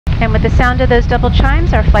With the sound of those double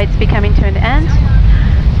chimes, our flight's be coming to an end.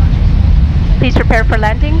 Please prepare for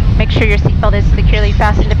landing. Make sure your seatbelt is securely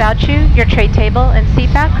fastened about you. Your tray table and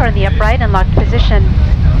seat back are in the upright and locked position.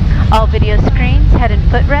 All video screens, head and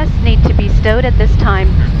footrests need to be stowed at this time.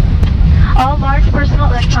 All large personal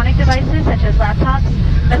electronic devices, such as laptops,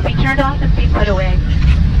 must be turned off and be put away.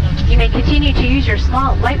 You may continue to use your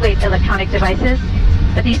small, lightweight electronic devices,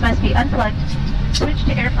 but these must be unplugged, switched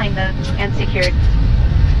to airplane mode, and secured.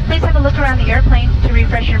 Please have a look around the airplane to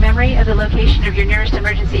refresh your memory of the location of your nearest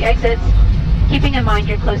emergency exits, keeping in mind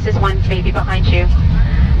your closest one may be behind you.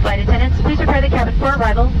 Flight attendants, please prepare the cabin for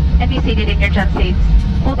arrival and be seated in your jump seats.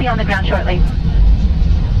 We'll be on the ground shortly.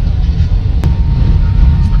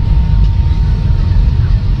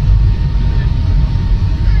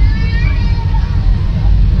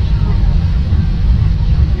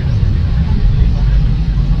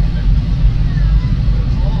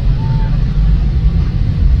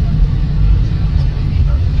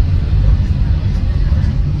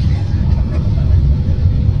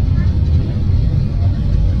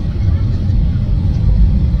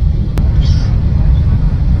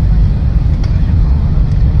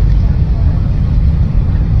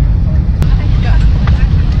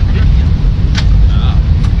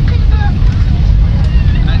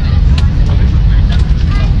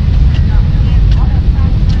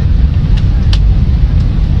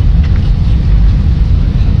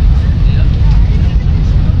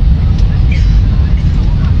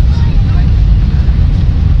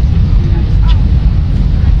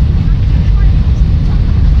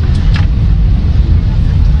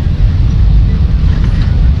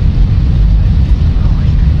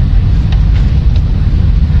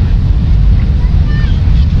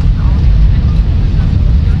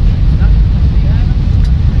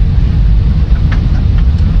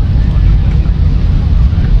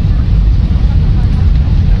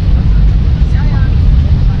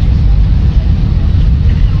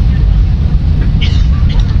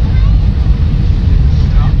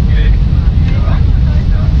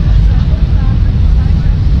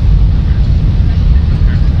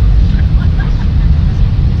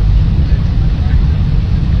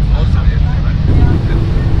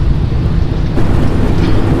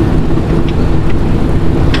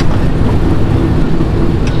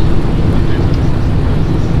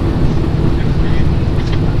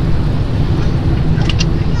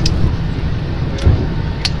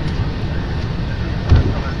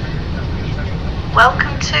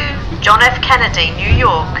 Welcome to John F. Kennedy, New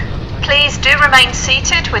York. Please do remain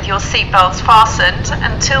seated with your seatbelts fastened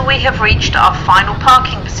until we have reached our final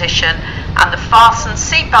parking position and the fasten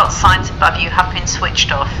seatbelt signs above you have been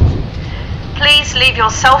switched off. Please leave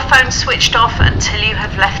your cell phone switched off until you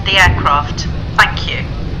have left the aircraft. Thank you.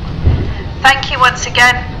 Thank you once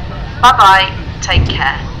again. Bye-bye. Take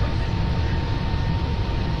care.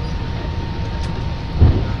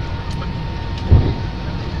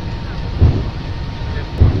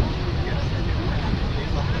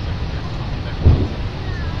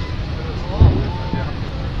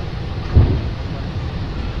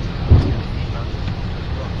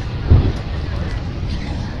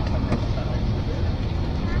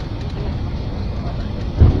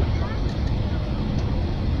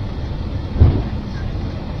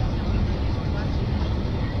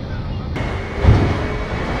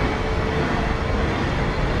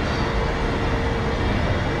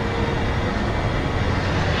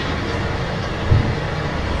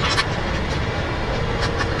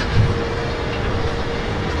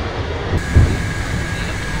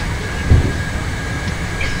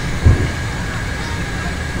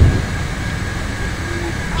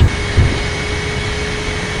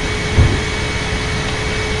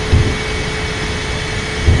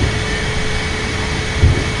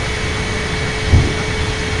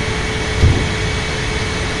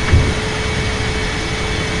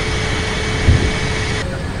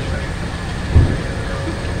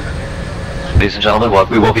 Ladies and gentlemen,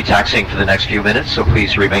 we will be taxiing for the next few minutes, so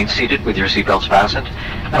please remain seated with your seatbelts fastened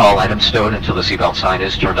and all items stowed until the seatbelt sign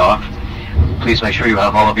is turned off. Please make sure you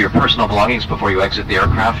have all of your personal belongings before you exit the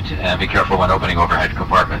aircraft, and be careful when opening overhead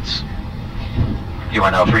compartments. You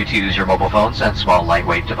are now free to use your mobile phones and small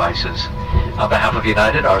lightweight devices. On behalf of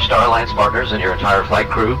United, our Star Alliance partners, and your entire flight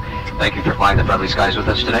crew, thank you for flying the friendly skies with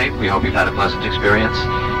us today. We hope you've had a pleasant experience,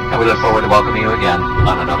 and we look forward to welcoming you again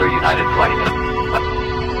on another United flight.